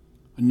for.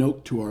 A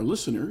note to our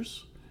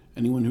listeners,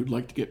 anyone who'd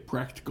like to get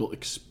practical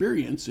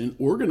experience in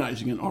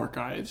organizing an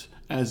archives,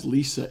 as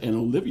Lisa and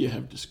Olivia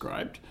have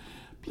described,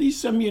 please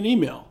send me an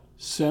email,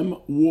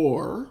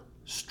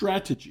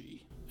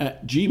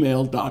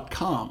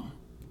 semwarstrategy@gmail.com.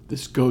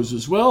 This goes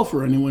as well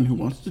for anyone who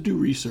wants to do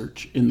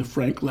research in the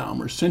Frank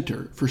Laumer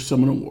Center for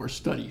Seminole War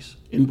Studies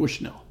in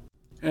Bushnell.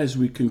 As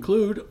we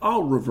conclude,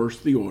 I'll reverse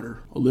the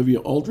order. Olivia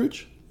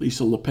Aldrich,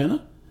 Lisa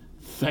LaPena,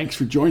 thanks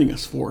for joining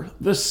us for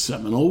the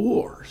Seminole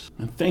Wars.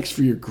 And thanks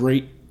for your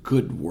great,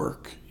 good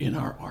work in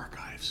our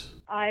archives.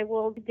 I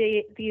will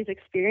take these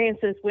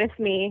experiences with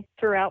me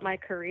throughout my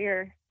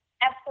career.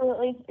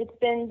 Absolutely. It's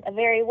been a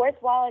very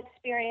worthwhile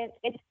experience.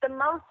 It's the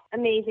most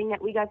amazing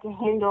that we got to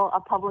handle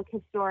a public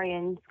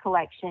historian's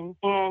collection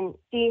and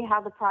see how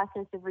the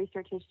process of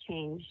research has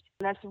changed.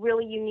 And that's a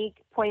really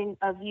unique point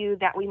of view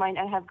that we might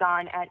not have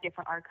gone at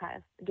different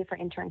archives,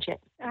 different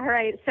internships. All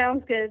right.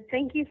 Sounds good.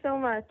 Thank you so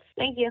much.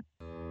 Thank you.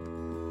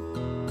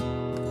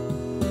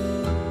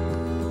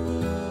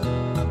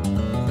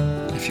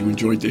 If you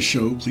enjoyed this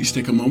show, please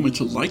take a moment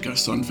to like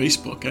us on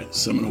Facebook at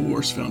Seminole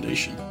Wars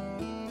Foundation.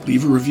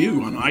 Leave a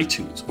review on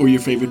iTunes or your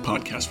favorite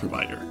podcast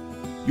provider.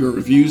 Your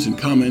reviews and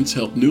comments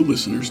help new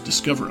listeners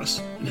discover us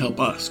and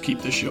help us keep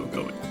the show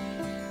going.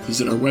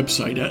 Visit our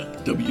website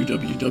at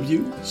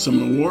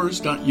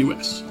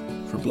www.seminolewars.us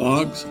for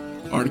blogs,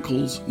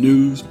 articles,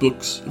 news,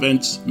 books,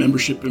 events,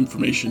 membership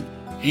information,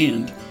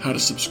 and how to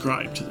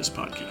subscribe to this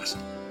podcast.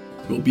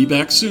 We'll be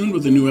back soon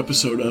with a new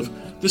episode of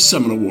the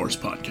Seminole Wars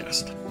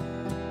Podcast.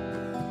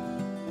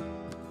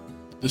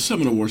 The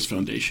Seminole Wars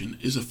Foundation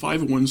is a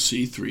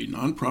 501c3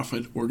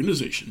 nonprofit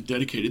organization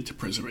dedicated to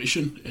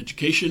preservation,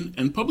 education,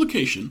 and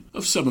publication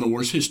of Seminole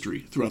Wars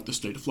history throughout the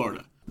state of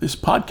Florida. This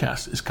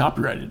podcast is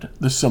copyrighted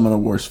the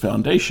Seminole Wars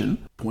Foundation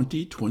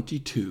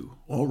 2022.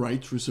 All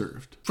rights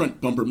reserved. Front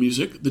bumper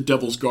music, The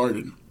Devil's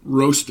Garden,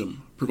 Roast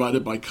 'em,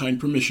 provided by kind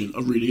permission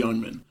of Reedy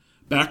Onman.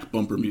 Back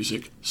bumper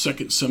music,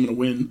 Second Seminole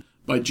Win,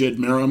 by Jed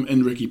Merrim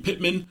and Ricky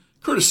Pittman,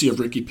 courtesy of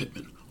Ricky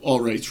Pittman.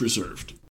 All rights reserved.